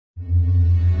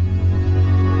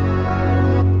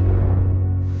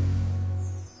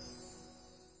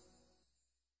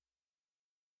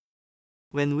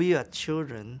When we are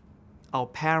children, our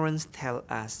parents tell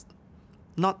us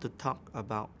not to talk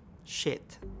about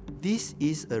shit. This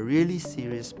is a really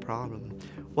serious problem.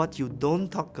 What you don't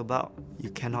talk about,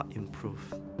 you cannot improve.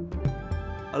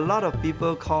 A lot of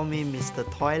people call me Mr.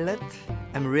 Toilet.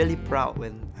 I'm really proud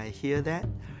when I hear that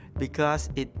because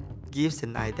it gives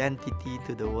an identity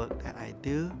to the work that I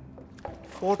do.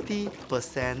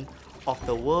 40% of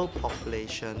the world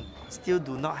population still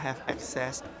do not have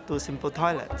access to a simple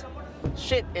toilet.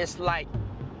 Shit is like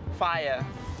fire.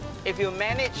 If you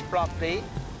manage properly,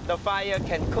 the fire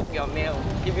can cook your meal.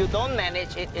 If you don't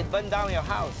manage it, it burns down your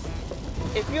house.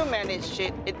 If you manage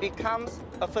shit, it becomes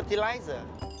a fertilizer.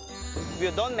 If you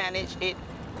don't manage it,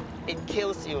 it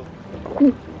kills you.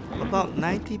 About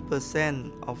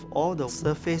 90% of all the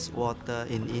surface water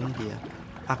in India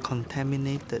are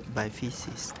contaminated by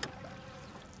feces.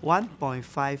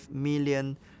 1.5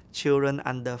 million children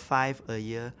under 5 a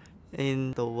year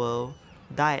in the world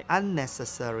die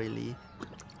unnecessarily.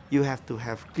 You have to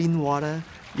have clean water,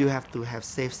 you have to have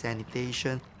safe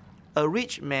sanitation. A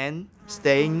rich man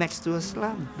staying next to a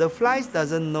slum. The flies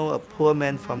doesn't know a poor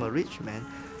man from a rich man.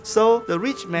 So the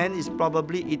rich man is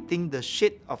probably eating the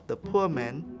shit of the poor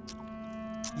man.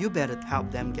 You better help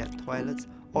them get toilets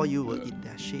or you will eat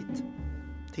their shit.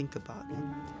 Think about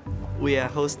it. We are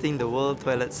hosting the World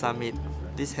Toilet Summit.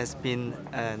 This has been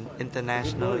an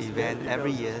international event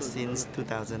every year since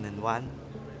 2001.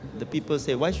 The people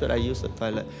say, why should I use the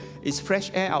toilet? It's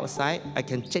fresh air outside. I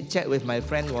can chit-chat with my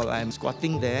friend while I'm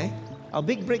squatting there. Our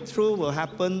big breakthrough will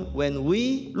happen when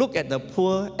we look at the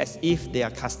poor as if they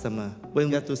are customers. When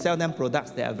we have to sell them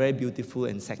products that are very beautiful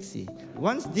and sexy.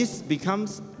 Once this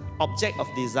becomes object of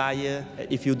desire,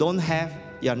 if you don't have,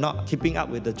 you're not keeping up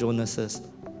with the Jonases.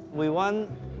 We want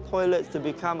toilets to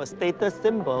become a status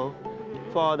symbol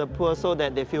for the poor so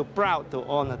that they feel proud to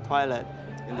own a toilet.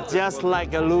 Just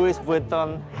like a Louis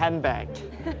Vuitton handbag.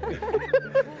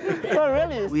 So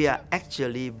really, we are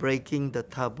actually breaking the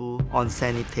taboo on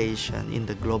sanitation in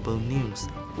the global news.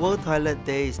 World Toilet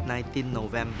Day is 19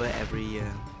 November every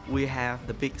year. We have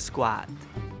the big squad.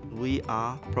 We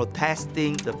are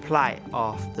protesting the plight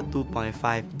of the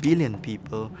 2.5 billion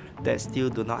people that still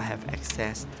do not have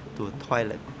access to a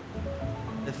toilet.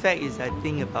 The fact is, I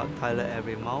think about toilet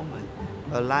every moment.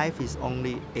 A life is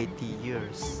only 80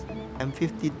 years. I'm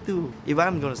 52. If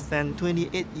I'm going to spend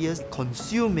 28 years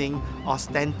consuming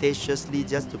ostentatiously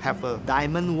just to have a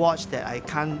diamond watch that I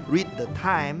can't read the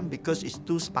time because it's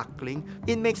too sparkling,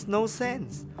 it makes no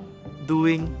sense.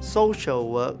 Doing social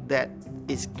work that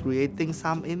is creating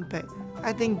some impact,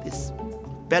 I think it's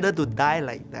better to die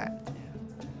like that.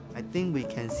 I think we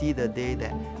can see the day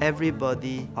that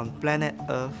everybody on planet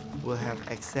Earth will have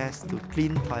access to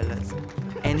clean toilets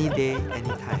any day,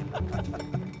 anytime.